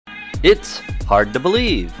It's Hard to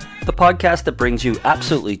Believe, the podcast that brings you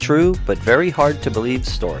absolutely true but very hard to believe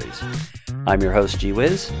stories. I'm your host, G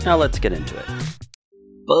Wiz. Now let's get into it.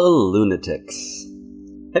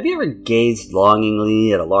 Balloonatics. Have you ever gazed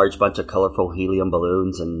longingly at a large bunch of colorful helium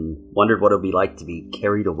balloons and wondered what it would be like to be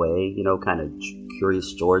carried away, kind of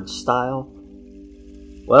Curious George style?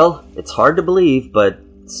 Well, it's hard to believe, but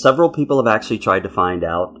several people have actually tried to find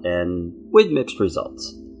out, and with mixed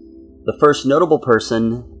results. The first notable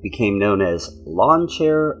person became known as Lawn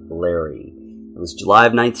Chair Larry. It was July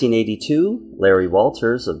of 1982. Larry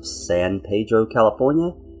Walters of San Pedro,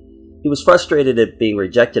 California. He was frustrated at being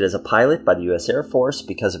rejected as a pilot by the U.S. Air Force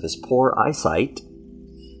because of his poor eyesight.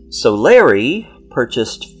 So Larry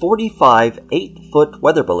purchased 45 8-foot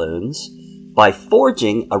weather balloons by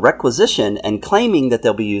forging a requisition and claiming that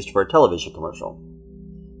they'll be used for a television commercial.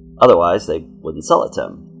 Otherwise, they wouldn't sell it to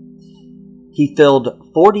him. He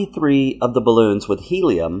filled 43 of the balloons with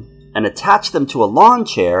helium and attached them to a lawn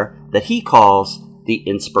chair that he calls the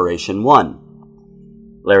Inspiration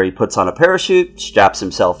 1. Larry puts on a parachute, straps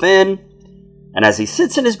himself in, and as he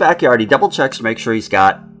sits in his backyard, he double-checks to make sure he's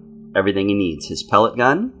got everything he needs. His pellet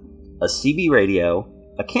gun, a CB radio,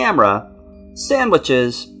 a camera,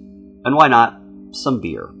 sandwiches, and why not, some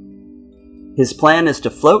beer. His plan is to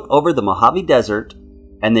float over the Mojave Desert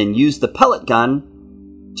and then use the pellet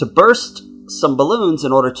gun to burst some balloons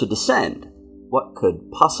in order to descend. What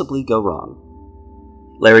could possibly go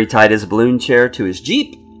wrong? Larry tied his balloon chair to his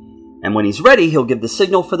Jeep, and when he's ready, he'll give the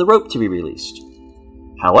signal for the rope to be released.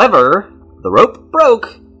 However, the rope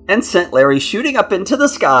broke and sent Larry shooting up into the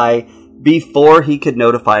sky before he could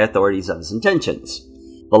notify authorities of his intentions.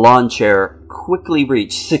 The lawn chair quickly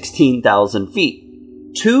reached 16,000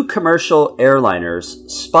 feet. 2 commercial airliners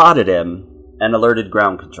spotted him and alerted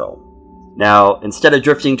ground control. Now, instead of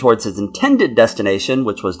drifting towards his intended destination,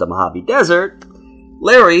 which was the Mojave Desert,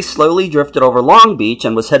 Larry slowly drifted over Long Beach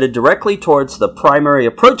and was headed directly towards the primary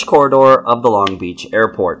approach corridor of the Long Beach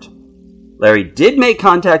airport. Larry did make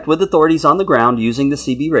contact with authorities on the ground using the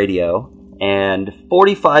CB radio, and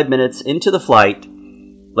 45 minutes into the flight,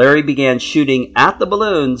 Larry began shooting at the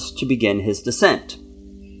balloons to begin his descent.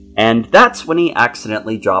 And that's when he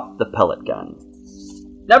accidentally dropped the pellet gun.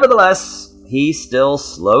 Nevertheless, he still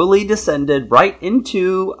slowly descended right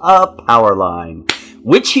into a power line,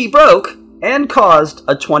 which he broke and caused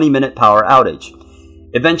a 20-minute power outage.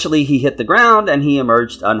 Eventually, he hit the ground and he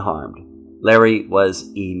emerged unharmed. Larry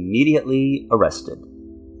was immediately arrested.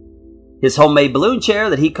 His homemade balloon chair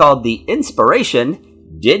that he called the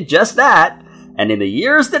Inspiration did just that, and in the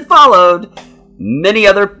years that followed, many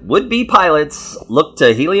other would-be pilots looked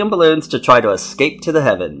to helium balloons to try to escape to the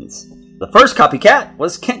heavens. The first copycat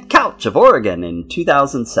was Kent Couch of Oregon in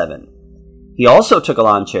 2007. He also took a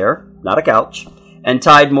lawn chair, not a couch, and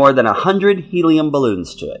tied more than 100 helium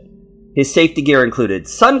balloons to it. His safety gear included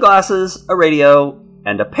sunglasses, a radio,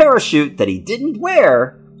 and a parachute that he didn't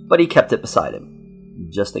wear, but he kept it beside him.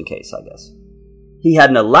 Just in case, I guess. He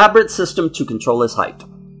had an elaborate system to control his height.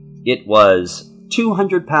 It was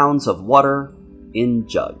 200 pounds of water in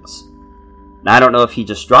jugs. Now, I don't know if he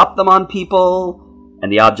just dropped them on people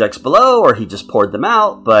and the objects below, or he just poured them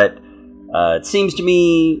out, but it seems to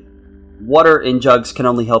me water in jugs can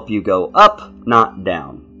only help you go up, not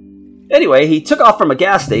down. Anyway, he took off from a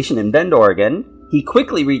gas station in Bend, Oregon. He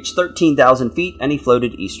quickly reached 13,000 feet, and he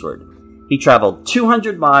floated eastward. He traveled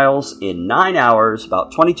 200 miles in 9 hours,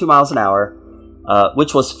 about 22 miles an hour,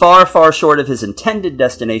 which was far, far short of his intended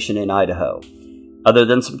destination in Idaho. Other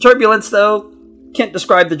than some turbulence, though, Kent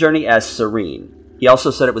described the journey as serene. He also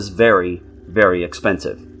said it was very, very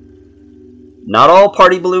expensive. Not all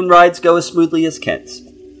party balloon rides go as smoothly as Kent's.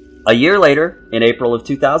 A year later, in April of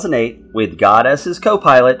 2008, with God as his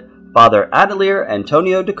co-pilot, Father Adelir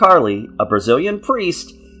Antonio de Carli, a Brazilian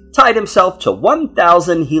priest, tied himself to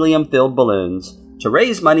 1,000 helium-filled balloons to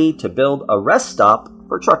raise money to build a rest stop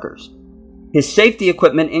for truckers. His safety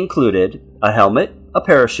equipment included a helmet, a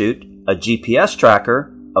parachute, a GPS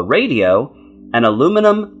tracker, a radio, an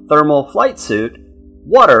aluminum thermal flight suit,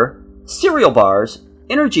 water, cereal bars,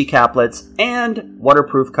 energy caplets, and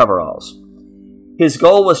waterproof coveralls. His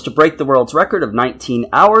goal was to break the world's record of 19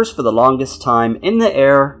 hours for the longest time in the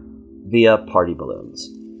air via party balloons.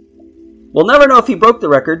 We'll never know if he broke the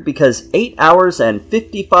record because 8 hours and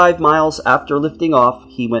 55 miles after lifting off,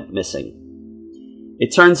 he went missing.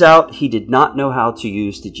 It turns out he did not know how to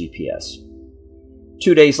use the GPS.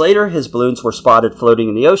 2 days later, his balloons were spotted floating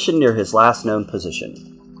in the ocean near his last known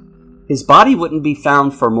position. His body wouldn't be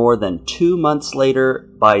found for more than 2 months later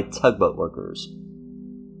by tugboat workers.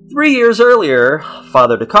 3 years earlier,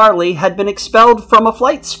 Father de Carli had been expelled from a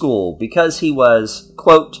flight school because he was,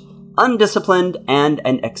 quote, undisciplined, and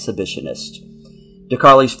an exhibitionist.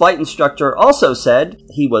 DeCarli's flight instructor also said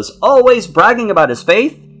he was always bragging about his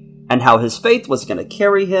faith and how his faith was going to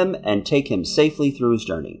carry him and take him safely through his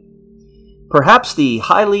journey. Perhaps the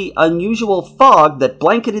highly unusual fog that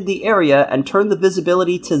blanketed the area and turned the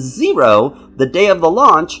visibility to zero the day of the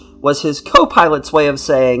launch was his co-pilot's way of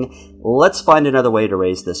saying, let's find another way to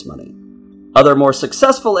raise this money. Other more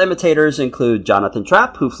successful imitators include Jonathan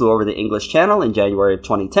Trapp, who flew over the English Channel in January of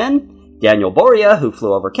 2010, Daniel Boria, who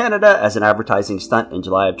flew over Canada as an advertising stunt in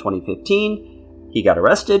July of 2015. He got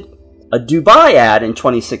arrested. A Dubai ad in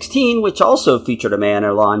 2016, which also featured a man in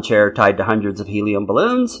a lawn chair tied to hundreds of helium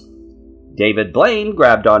balloons. David Blaine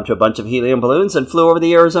grabbed onto a bunch of helium balloons and flew over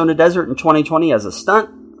the Arizona desert in 2020 as a stunt.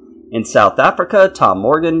 In South Africa, Tom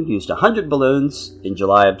Morgan used 100 balloons in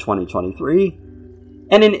July of 2023.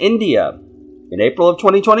 And in India, in April of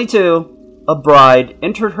 2022, a bride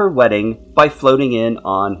entered her wedding by floating in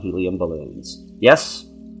on helium balloons. Yes,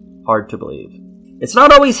 hard to believe. It's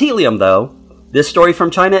not always helium, though. This story from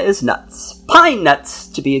China is nuts. Pine nuts,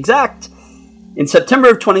 to be exact. In September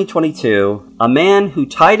of 2022, a man who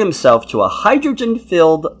tied himself to a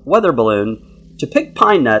hydrogen-filled weather balloon to pick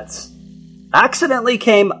pine nuts accidentally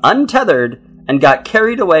came untethered and got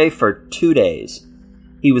carried away for 2 days.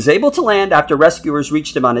 He was able to land after rescuers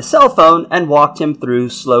reached him on his cell phone and walked him through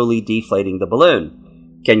slowly deflating the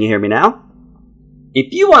balloon. Can you hear me now?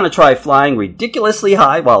 If you want to try flying ridiculously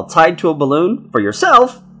high while tied to a balloon for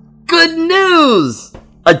yourself, good news!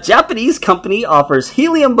 A Japanese company offers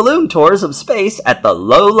helium balloon tours of space at the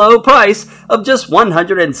low price of just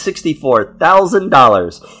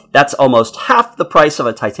 $164,000. That's almost half the price of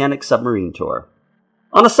a Titanic submarine tour.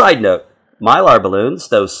 On a side note, Mylar balloons,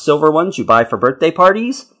 those silver ones you buy for birthday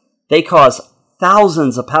parties, they cause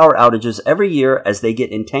thousands of power outages every year as they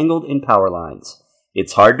get entangled in power lines.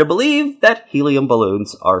 It's hard to believe that helium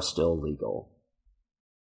balloons are still legal.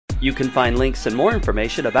 You can find links and more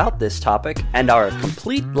information about this topic and our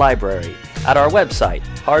complete library at our website,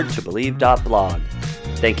 hardtobelieve.blog.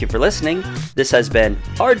 Thank you for listening. This has been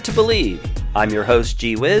Hard to Believe. I'm your host,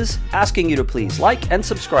 G Wiz, asking you to please like and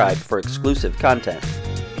subscribe for exclusive content.